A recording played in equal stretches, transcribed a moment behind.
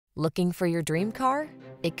Looking for your dream car?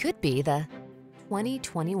 It could be the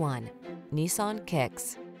 2021 Nissan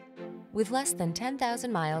Kicks. With less than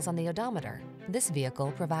 10,000 miles on the odometer, this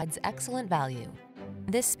vehicle provides excellent value.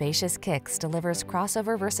 This spacious Kicks delivers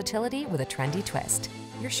crossover versatility with a trendy twist.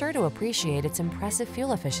 You're sure to appreciate its impressive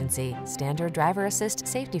fuel efficiency, standard driver assist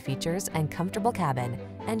safety features, and comfortable cabin,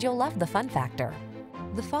 and you'll love the fun factor.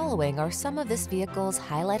 The following are some of this vehicle's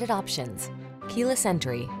highlighted options: keyless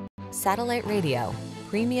entry, satellite radio,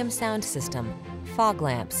 premium sound system, fog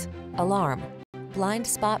lamps, alarm, blind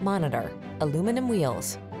spot monitor, aluminum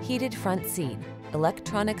wheels, heated front seat,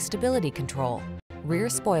 electronic stability control, rear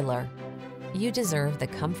spoiler. You deserve the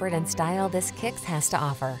comfort and style this Kicks has to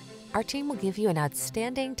offer. Our team will give you an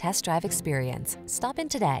outstanding test drive experience. Stop in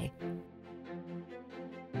today.